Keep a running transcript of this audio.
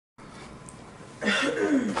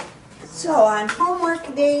So on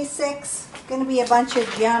homework day 6, going to be a bunch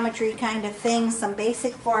of geometry kind of things, some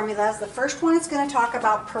basic formulas. The first one is going to talk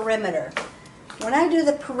about perimeter. When I do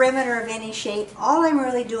the perimeter of any shape, all I'm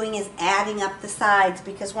really doing is adding up the sides,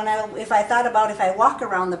 because if I thought about if I walk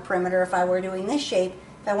around the perimeter, if I were doing this shape,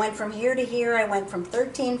 if I went from here to here, I went from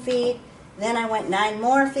 13 feet, then I went 9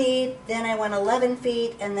 more feet, then I went 11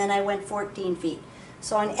 feet, and then I went 14 feet.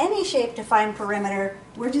 So in any shape to find perimeter,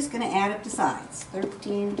 we're just going to add up the sides.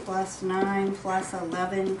 13 plus 9 plus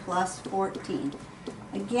 11 plus 14.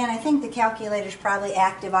 Again, I think the calculator's probably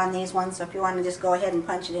active on these ones, so if you want to just go ahead and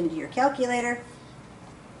punch it into your calculator.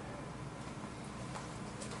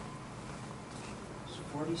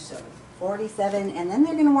 47. 47, and then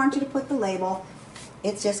they're going to want you to put the label.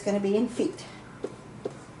 It's just going to be in feet,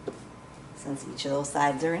 since each of those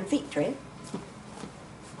sides are in feet, right?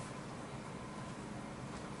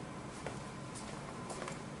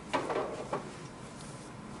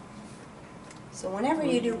 So whenever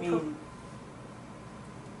you do...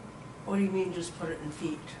 What do you mean just put it in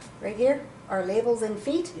feet? Right here, our labels in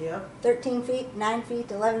feet. Yeah. 13 feet, 9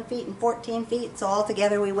 feet, 11 feet, and 14 feet. So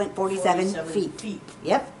altogether we went 47 feet.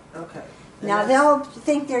 Yep. Okay. Now they'll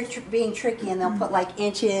think they're being tricky and they'll put like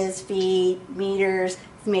inches, feet, meters.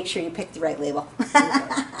 Make sure you pick the right label.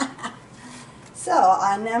 Okay. So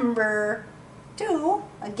on number 2,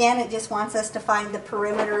 again it just wants us to find the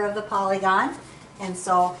perimeter of the polygon. And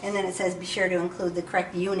then it says be sure to include the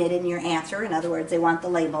correct unit in your answer. In other words, they want the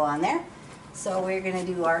label on there. So we're going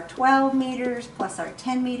to do our 12 meters plus our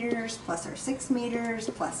 10 meters plus our 6 meters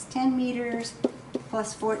plus 10 meters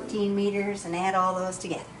plus 14 meters and add all those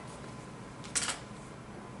together.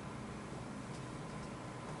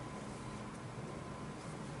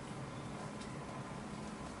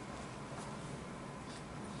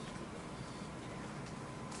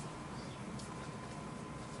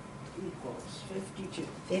 Equals 52.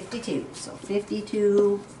 52. So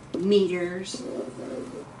 52 meters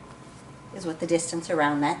is what the distance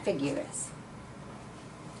around that figure is.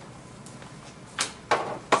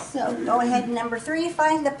 So go ahead, number 3,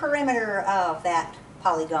 find the perimeter of that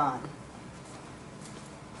polygon.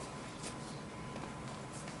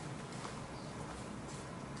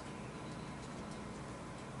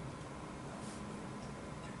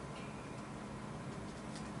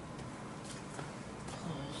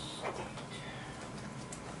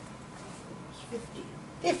 Plus 50.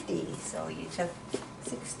 50. So you took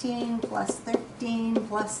 16 plus 13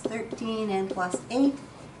 plus 13 and plus 8,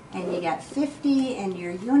 and you got 50, and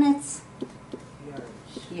your units?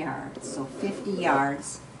 Yards. Yards. So 50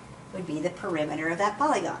 yards would be the perimeter of that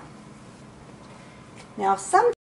polygon. Now some